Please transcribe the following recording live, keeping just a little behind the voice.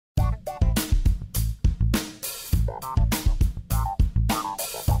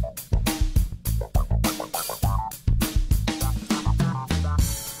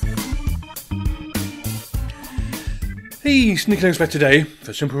Hey, Sneaky Linux back today.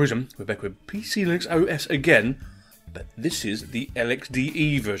 For simple reason, we're back with PCLinuxOS again, but this is the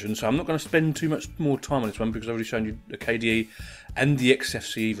LXDE version, so I'm not going to spend too much more time on this one because I've already shown you the KDE and the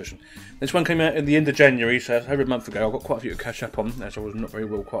XFCE version. This one came out at the end of January, so over a month ago. I've got quite a few to catch up on, as I was not very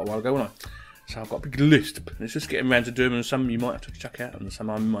well quite a while ago, wasn't I? So I've got a big list, and it's just getting around to doing them, and some you might have to check out, and some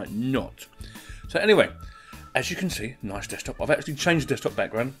I might not. So anyway, as you can see, nice desktop. I've actually changed the desktop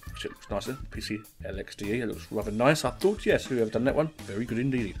background, which it looks nicer. PC LXDE, it looks rather nice. I thought, yes, whoever done that one, very good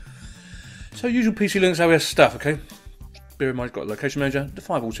indeed. So usual PC Linux OS stuff, okay. Bear in mind, it's got a location manager. The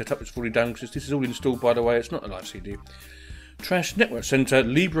firewall setup is fully done because this is all installed, by the way. It's not a live CD. Trash, Network Center,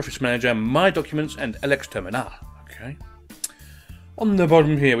 LibreOffice Manager, My Documents, and LX Terminal. Okay. On the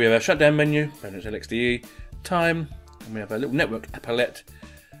bottom here, we have our shutdown menu, known as LXDE, time, and we have a little network applet.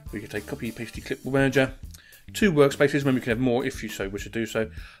 We can take copy, pasty, clipboard manager. 2 workspaces, maybe you can have more if you so wish to do so.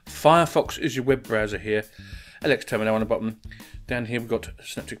 Firefox is your web browser here. LX Terminal on the bottom. Down here we've got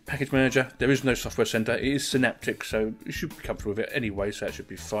Synaptic Package Manager. There is no software center. It is Synaptic, so you should be comfortable with it anyway, so that should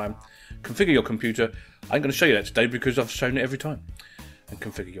be fine. Configure your computer. I ain't going to show you that today because I've shown it every time. And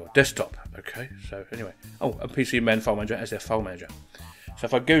configure your desktop. Okay, so anyway. Oh, and PC Man File Manager as their file manager. So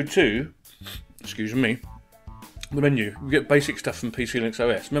if I go to, excuse me, the menu, we get basic stuff from PC Linux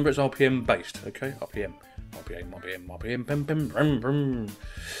OS. Remember, it's RPM based, okay? RPM, pim, pim, brum, brum.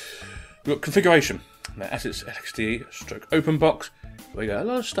 We've got configuration. Now, as it's LXDE stroke open box, we got a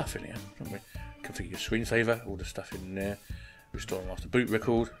lot of stuff in here, don't we? Configure your screensaver, all the stuff in there. Restore after boot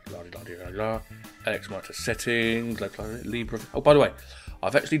record, LX monitor settings, LibreOffice. Oh, by the way,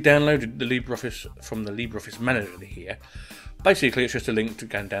 I've actually downloaded the LibreOffice from the LibreOffice Manager here. Basically, it's just a link to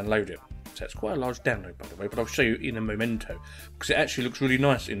go and download it. So it's quite a large download, by the way, but I'll show you in a momento because it actually looks really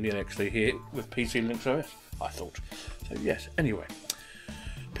nice in the LXDE here with PC Linux OS, I thought. So yes, anyway.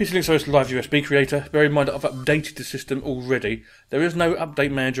 PC Linux OS Live USB Creator. Bear in mind that I've updated the system already. There is no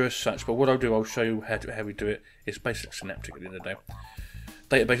update manager as such, but what I'll do, I'll show you how we do it. It's basically Synaptic at the end of the day.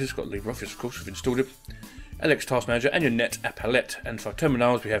 Databases, got LibreOffice, of course, we've installed it. LX Task Manager and your net applet. And for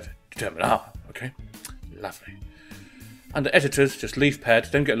terminals, we have Terminal. Okay, lovely. Under editors, just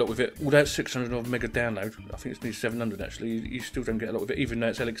LeafPad, don't get a lot with it. Although it's 600 of mega download, I think it's nearly 700 actually, you still don't get a lot with it, even though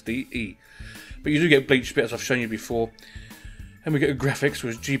it's LXDE. But you do get bleach bit, as I've shown you before. And we get a graphics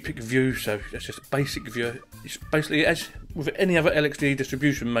with GPIC view, so that's just a basic view. It's basically, as with any other LXDE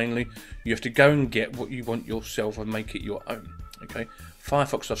distribution mainly, you have to go and get what you want yourself and make it your own. Okay.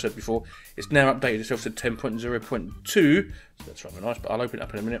 Firefox, I've said before, it's now updated itself to 10.0.2, so that's rather nice, but I'll open it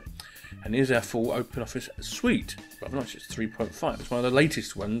up in a minute. And here's our full OpenOffice suite. Rather nice, it's 3.5. It's one of the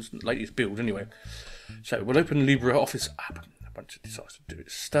latest ones, latest build anyway. So we'll open LibreOffice up once it decides to do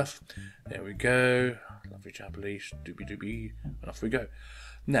its stuff. There we go. Lovely Japanese, doobie, and off we go.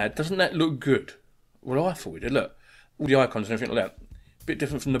 Now, doesn't that look good? Well, I thought it did. Look, all the icons and everything like that. A bit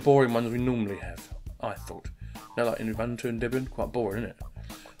different from the boring ones we normally have, I thought. They're like in Ubuntu and Debian, quite boring, isn't it?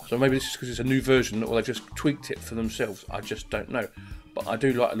 So maybe this is because it's a new version, or they've just tweaked it for themselves. I just don't know. But I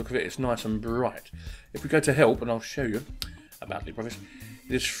do like the look of it. It's nice and bright. If we go to help, and I'll show you about LibreOffice,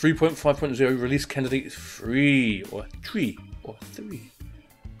 it is 3.5.0 release candidate 3, or 3, or 3,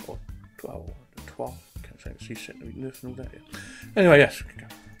 or 12, or 12. Can't say C set and all that. Yeah. Anyway, yes.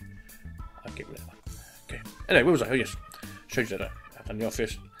 I'll get rid of that one. Okay. Anyway, where was I? Oh yes, showed you that. I've done the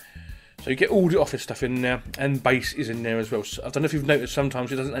Office. So you get all the Office stuff in there, and Base is in there as well. So I don't know if you've noticed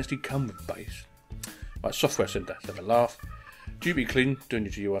sometimes it doesn't actually come with Base. Right, Software Center, let's have a laugh. GUI clean, doing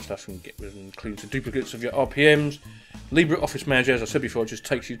your GUI stuff and get rid and clean some duplicates of your RPMs. LibreOffice Manager, as I said before, just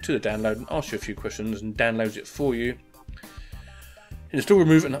takes you to the download and asks you a few questions and downloads it for you. Install,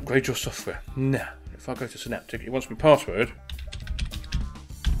 remove and upgrade your software. Now, if I go to Synaptic, it wants my password.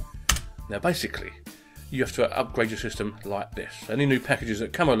 Now basically, you have to upgrade your system like this. Any new packages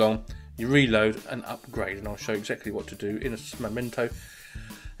that come along, you reload and upgrade, and I'll show you exactly what to do in a memento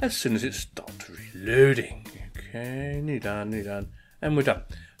as soon as it starts reloading. Okay, new done, and we're done.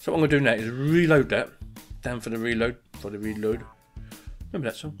 So what I'm going to do now is reload that, down for the reload, remember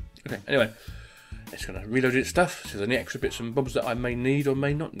that song? Okay, anyway, it's going to reload its stuff, so there's any extra bits and bobs that I may need or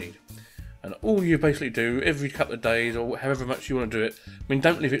may not need. And all you basically do every couple of days, or however much you want to do it, I mean,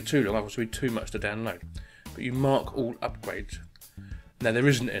 don't leave it too long, otherwise it'll be too much to download. But you mark all upgrades. Now there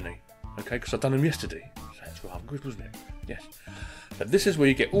isn't any, okay, because I've done them yesterday. So that's rather good, wasn't it? Yes. So this is where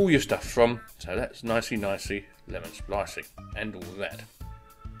you get all your stuff from. So that's nicey, lemon splicey, and all that.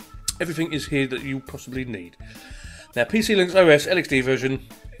 Everything is here that you possibly need. Now PC Linux OS LXDE version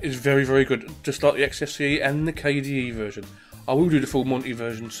is very, very good, just like the XFCE and the KDE version. I will do the full Monty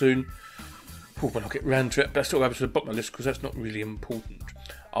version soon. When I'll get round to it, but I still go over to the bottom of the list because that's not really important.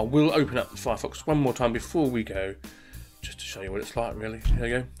 I will open up Firefox one more time before we go just to show you what it's like, really. There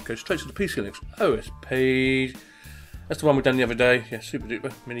you go. Go straight to the PCLinuxOS page. That's the one we done the other day. Yeah, super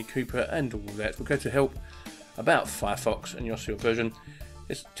duper, Mini Cooper, and all that. We'll go to help, about Firefox, and you'll see what version.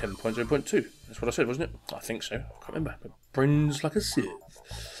 It's 10.0.2. That's what I said, wasn't it? I think so. I can't remember. But brains like a sieve.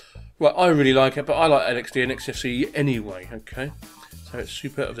 Well, I really like it, but I like LXDE and XFCE anyway, okay? So it's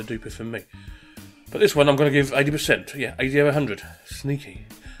super of the duper for me. But this one I'm going to give 80%. Yeah, 80 over 100. Sneaky.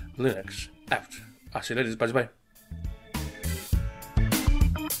 Linux out. I see you later. Bye bye.